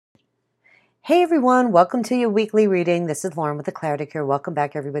Hey everyone, welcome to your weekly reading. This is Lauren with the Clarity Cure. Welcome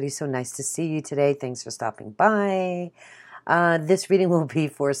back, everybody. So nice to see you today. Thanks for stopping by. This reading will be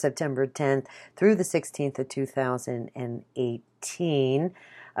for September 10th through the 16th of 2018.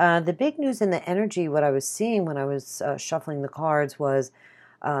 The big news in the energy, what I was seeing when I was shuffling the cards was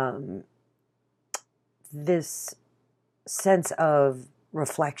this sense of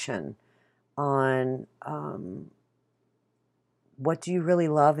reflection on what do you really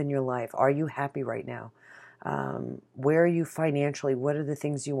love in your life? Are you happy right now? Where are you financially? What are the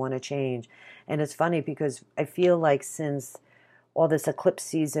things you want to change? And it's funny because I feel like since all this eclipse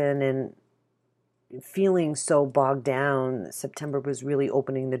season and feeling so bogged down, September was really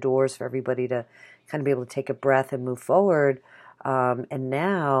opening the doors for everybody to kind of be able to take a breath and move forward. And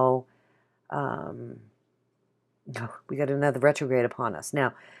now we got another retrograde upon us.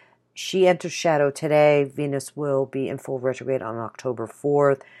 Now, she enters shadow today. Venus will be in full retrograde on October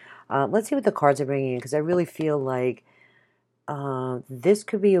 4th. Let's see what the cards are bringing in, because I really feel like this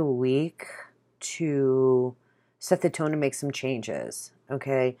could be a week to set the tone and make some changes,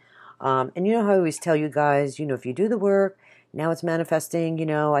 okay? And you know how I always tell you guys, if you do the work, now it's manifesting,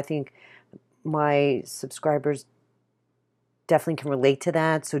 I think my subscribers definitely can relate to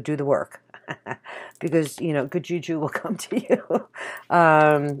that, so do the work. Because, good juju will come to you.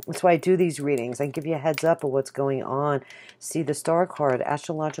 That's why I do these readings. I give you a heads up of what's going on. See the star card.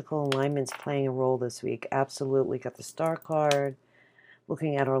 Astrological alignments playing a role this week. Absolutely. Got the star card.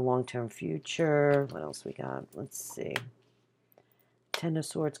 Looking at our long-term future. What else we got? Let's see. Ten of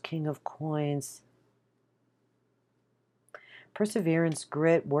Swords, King of Coins. Perseverance,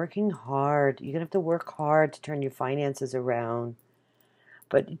 grit, working hard. You're going to have to work hard to turn your finances around.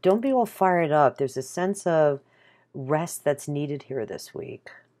 But don't be all fired up. There's a sense of rest that's needed here this week.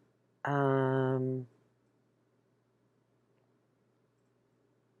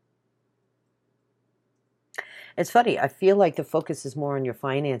 It's funny. I feel like the focus is more on your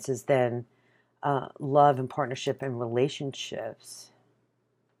finances than love and partnership and relationships.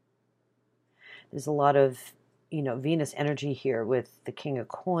 There's a lot of, Venus energy here with the King of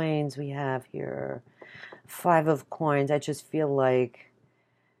Coins we have here. Five of Coins. I just feel like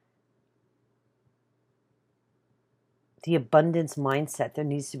the abundance mindset, there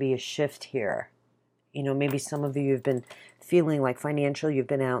needs to be a shift here. Maybe some of you have been feeling like financially you've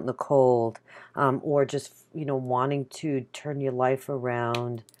been out in the cold, or just, wanting to turn your life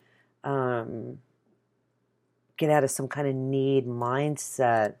around, get out of some kind of need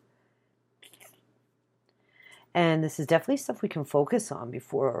mindset. And this is definitely stuff we can focus on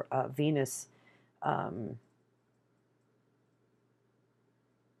before Venus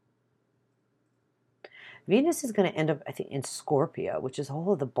Venus is going to end up, I think, in Scorpio, which is a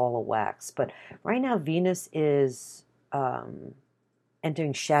whole other ball of wax. But right now, Venus is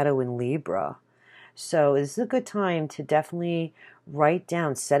entering shadow in Libra. So this is a good time to definitely write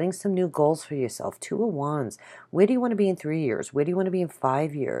down, setting some new goals for yourself. Two of Wands. Where do you want to be in 3 years? Where do you want to be in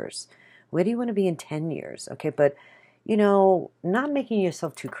 5 years? Where do you want to be in 10 years? Okay, but, not making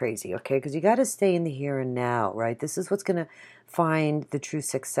yourself too crazy, okay? Because you got to stay in the here and now, right? This is what's going to find the true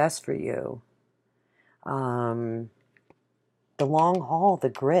success for you. The long haul, the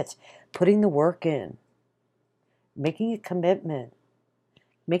grit, putting the work in, making a commitment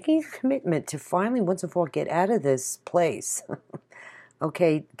to finally once and for all get out of this place.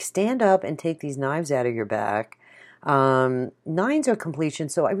 Okay, stand up and take these knives out of your back. Nines are completion,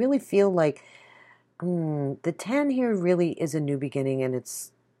 so I really feel like the 10 here really is a new beginning, and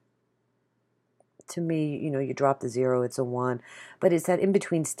it's, to me, you drop the 0, it's a 1. But it's that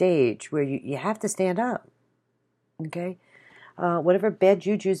in-between stage where you have to stand up, okay? Whatever bad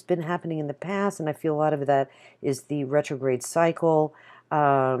juju's been happening in the past, and I feel a lot of that is the retrograde cycle.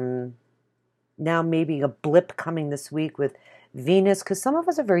 Now maybe a blip coming this week with Venus, because some of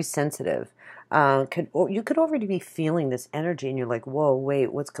us are very sensitive. You could already be feeling this energy, and you're like, whoa,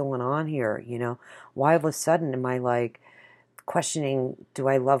 wait, what's going on here? Why all of a sudden am I like questioning, do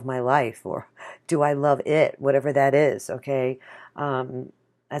I love my life, or do I love it, whatever that is, okay,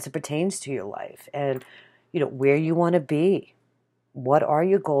 as it pertains to your life, and, where you want to be. What are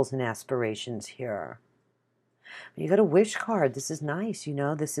your goals and aspirations here? You got a wish card. This is nice,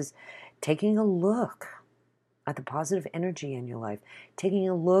 this is taking a look at the positive energy in your life, taking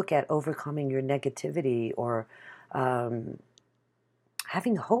a look at overcoming your negativity, or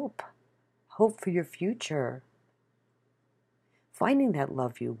having hope for your future. Finding that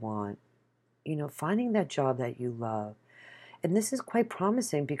love you want, finding that job that you love. And this is quite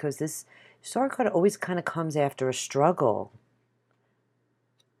promising because this star card always kind of comes after a struggle.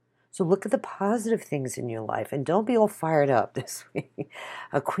 So look at the positive things in your life and don't be all fired up this week.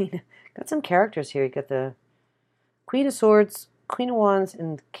 A queen, got some characters here. You got the Queen of Swords, Queen of Wands,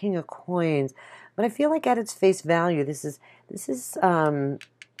 and King of Coins. But I feel like at its face value, this is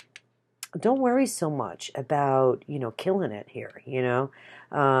don't worry so much about, killing it here,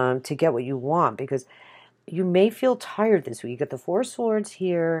 to get what you want, because you may feel tired this week. You got the Four of Swords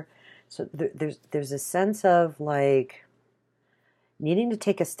here. So there's a sense of like needing to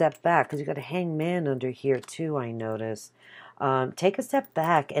take a step back, because you got a Hangman under here too, I notice. Take a step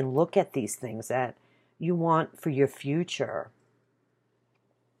back and look at these things that you want for your future.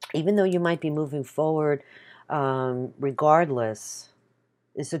 Even though you might be moving forward, regardless,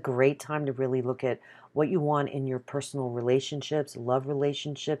 it's a great time to really look at what you want in your personal relationships, love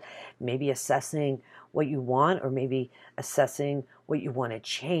relationship, maybe assessing what you want, or maybe assessing what you want to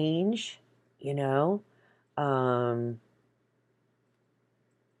change,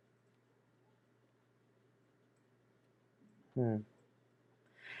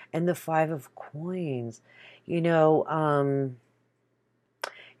 And the Five of Coins, you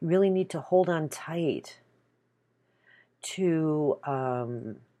really need to hold on tight to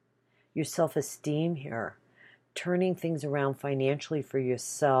your self-esteem here, turning things around financially for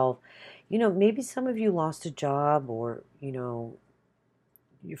yourself. Maybe some of you lost a job, or, you're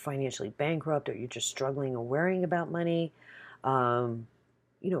financially bankrupt, or you're just struggling or worrying about money.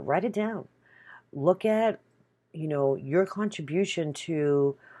 Write it down. Look at, your contribution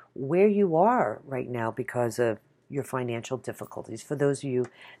to where you are right now because of your financial difficulties, for those of you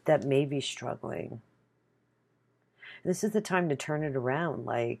that may be struggling. This is the time to turn it around,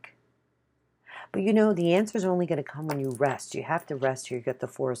 but the answer is only going to come when you rest. You have to rest here. You got the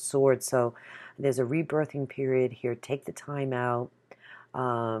Four of Swords, so there's a rebirthing period here. Take the time out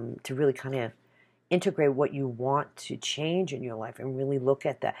to really kind of integrate what you want to change in your life and really look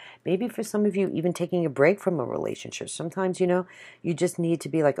at that. Maybe for some of you, even taking a break from a relationship. Sometimes, you just need to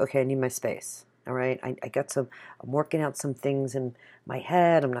be like, okay, I need my space. All right, I'm working out some things in my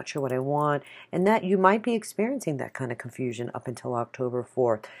head. I'm not sure what I want. And that you might be experiencing that kind of confusion up until October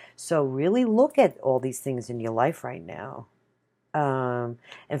 4th. So really look at all these things in your life right now, and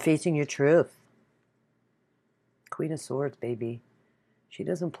facing your truth. Queen of Swords, baby. She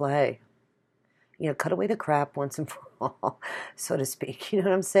doesn't play. Cut away the crap once and for all, so to speak. You know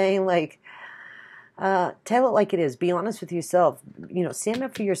what I'm saying? Tell it like it is. Be honest with yourself. Stand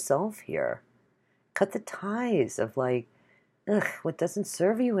up for yourself here. Cut the ties of what doesn't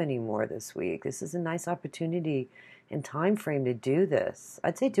serve you anymore this week. This is a nice opportunity and time frame to do this.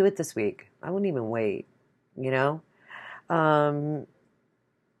 I'd say do it this week. I wouldn't even wait, And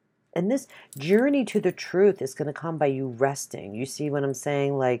this journey to the truth is going to come by you resting. You see what I'm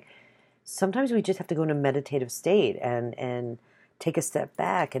saying? Sometimes we just have to go in a meditative state and take a step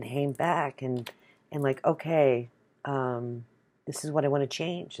back and hang back and okay, this is what I want to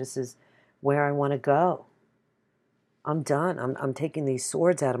change. This is where I want to go. I'm done. I'm taking these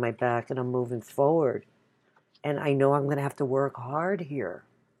swords out of my back and I'm moving forward. And I know I'm going to have to work hard here,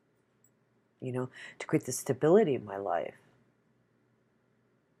 to create the stability in my life.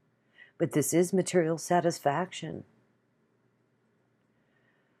 But this is material satisfaction,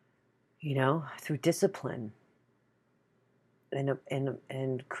 through discipline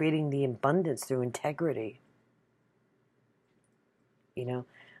and creating the abundance through integrity.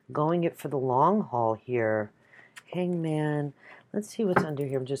 Going it for the long haul here. Hangman. Let's see what's under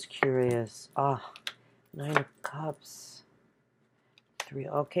here. I'm just curious. Nine of Cups. 3.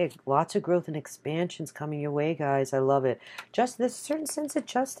 Okay, lots of growth and expansions coming your way, guys. I love it. Just this certain sense of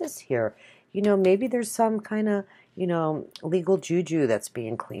justice here. Maybe there's some kind of, legal juju that's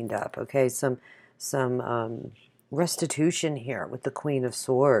being cleaned up. Okay, some restitution here with the Queen of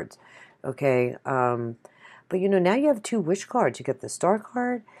Swords. Okay, but now you have 2 wish cards. You got the Star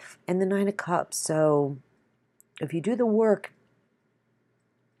card and the Nine of Cups. So if you do the work,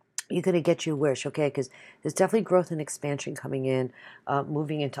 you're going to get your wish, okay? Because there's definitely growth and expansion coming in,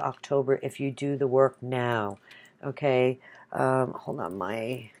 moving into October if you do the work now, okay? Hold on,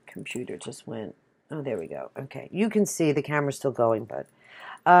 my computer just went. Oh, there we go. Okay, you can see the camera's still going, but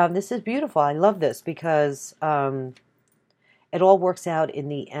this is beautiful. I love this because it all works out in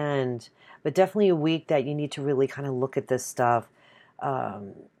the end. But definitely a week that you need to really kind of look at this stuff,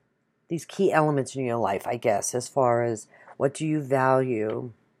 these key elements in your life, I guess, as far as what do you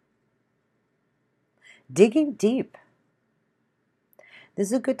value. Digging deep. This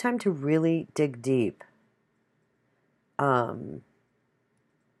is a good time to really dig deep.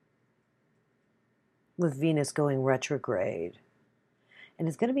 With Venus going retrograde. And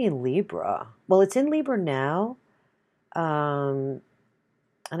it's going to be in Libra. Well, it's in Libra now.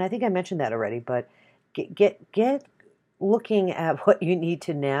 and I think I mentioned that already, but get looking at what you need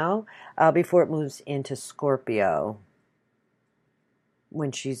to now before it moves into Scorpio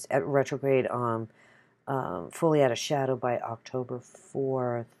when she's at retrograde, fully out of shadow by October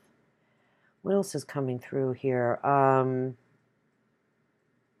 4th. What else is coming through here?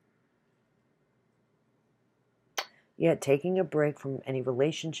 Yeah, taking a break from any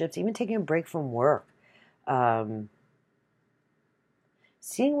relationships, even taking a break from work. Um,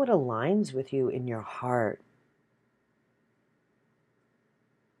 Seeing what aligns with you in your heart.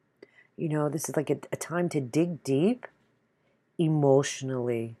 You know, this is like a time to dig deep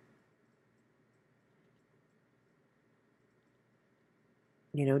emotionally.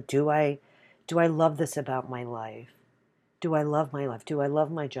 You know, do I love this about my life? Do I love my life? Do I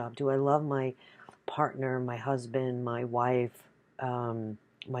love my job? Do I love my partner, my husband, my wife,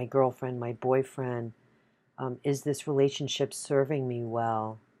 my girlfriend, my boyfriend? Is this relationship serving me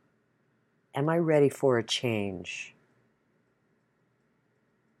well? Am I ready for a change?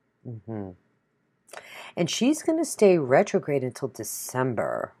 Mm-hmm. And she's going to stay retrograde until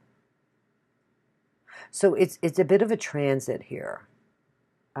December. So it's a bit of a transit here.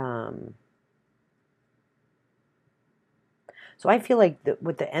 Um, so I feel like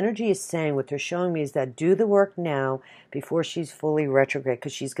what the energy is saying, what they're showing me is that do the work now before she's fully retrograde,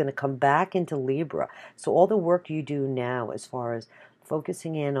 because she's going to come back into Libra. So all the work you do now, as far as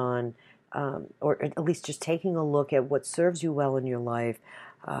focusing in on, or at least just taking a look at what serves you well in your life,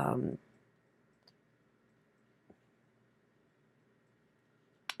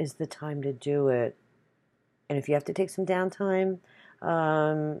 is the time to do it. And if you have to take some downtime,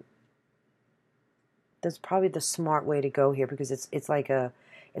 that's probably the smart way to go here, because it's like a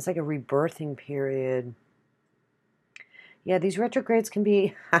rebirthing period. Yeah, these retrogrades can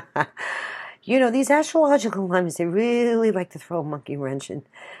be, you know, these astrological alignments, they really like to throw a monkey wrench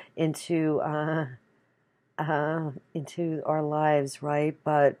into our lives, right?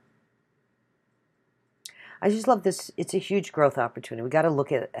 But I just love this. It's a huge growth opportunity. We got to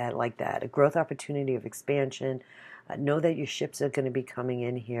look at it like that, a growth opportunity of expansion. Know that your ships are going to be coming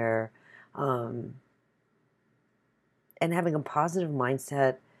in here, and having a positive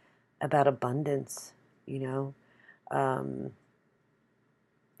mindset about abundance, you know. Now,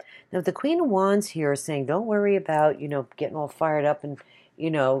 the Queen of Wands here is saying, don't worry about, you know, getting all fired up. And,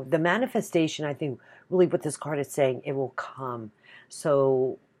 you know, the manifestation, I think, really what this card is saying, it will come.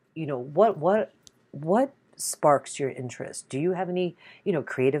 So, you know, what sparks your interest? Do you have any, you know,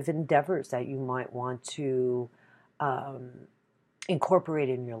 creative endeavors that you might want to incorporate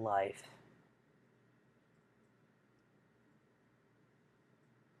in your life?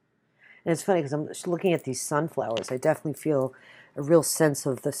 And it's funny because I'm just looking at these sunflowers. I definitely feel a real sense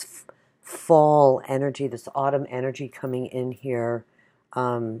of this fall energy, this autumn energy coming in here,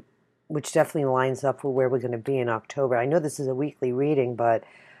 which definitely lines up with where we're going to be in October. I know this is a weekly reading, but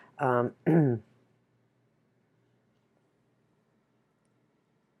you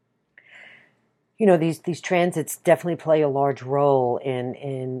know, these transits definitely play a large role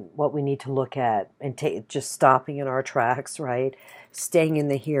in what we need to look at, and just stopping in our tracks, right? Staying in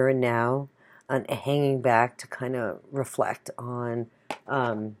the here and now, and hanging back to kind of reflect on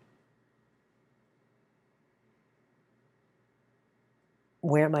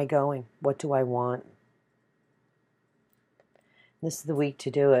where am I going? What do I want? This is the week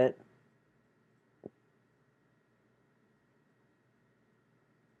to do it.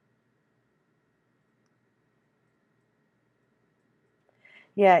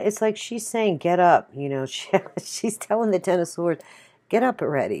 Yeah, it's like she's saying, get up. You know, she's telling the Ten of Swords, get up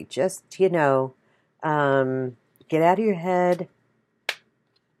already. Just, you know, get out of your head.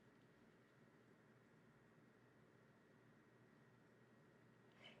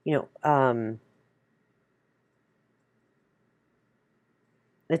 You know,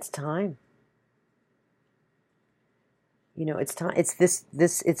 it's time. You know, it's time. It's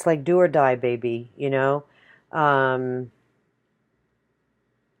it's like do or die, baby, you know? Um,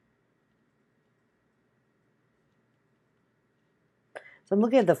 so I'm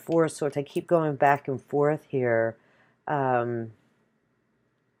looking at the Four of Swords. I keep going back and forth here. Um,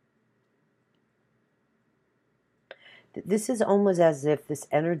 this is almost as if this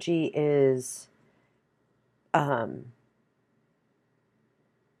energy is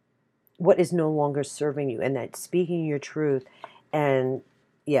what is no longer serving you, and that speaking your truth. And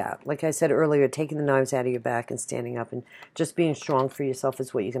yeah, like I said earlier, taking the knives out of your back and standing up and just being strong for yourself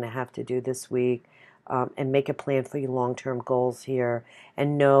is what you're going to have to do this week. And make a plan for your long-term goals here,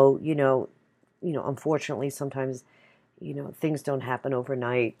 and know, unfortunately, sometimes, things don't happen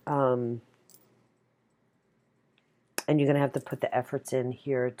overnight. And And you're going to have to put the efforts in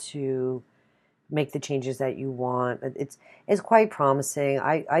here to make the changes that you want. It's quite promising.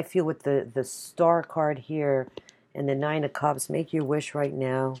 I feel with the Star card here and the Nine of Cups, make your wish right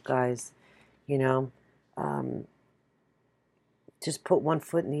now, guys. You know, just put one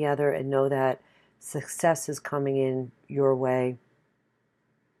foot in the other and know that success is coming in your way.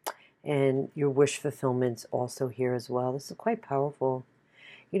 And your wish fulfillment's also here as well. This is quite powerful.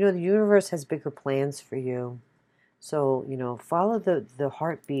 You know, the universe has bigger plans for you. So, you know, follow the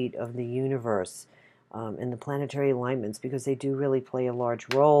heartbeat of the universe and the planetary alignments, because they do really play a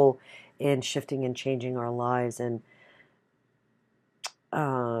large role in shifting and changing our lives. And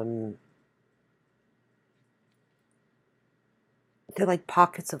they're like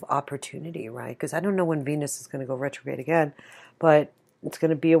pockets of opportunity, right? Because I don't know when Venus is going to go retrograde again, but it's going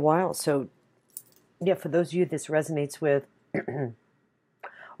to be a while. So, yeah, for those of you this resonates with,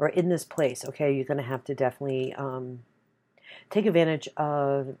 or in this place, okay, you're going to have to definitely take advantage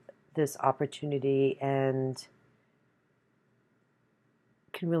of this opportunity and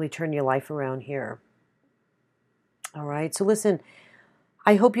can really turn your life around here. All right, so listen,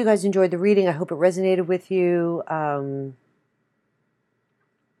 I hope you guys enjoyed the reading. I hope it resonated with you. I'm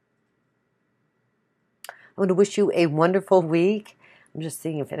going to wish you a wonderful week. I'm just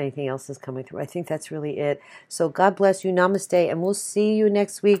seeing if anything else is coming through. I think that's really it. So God bless you. Namaste. And we'll see you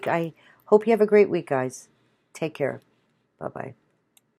next week. I hope you have a great week, guys. Take care. Bye-bye.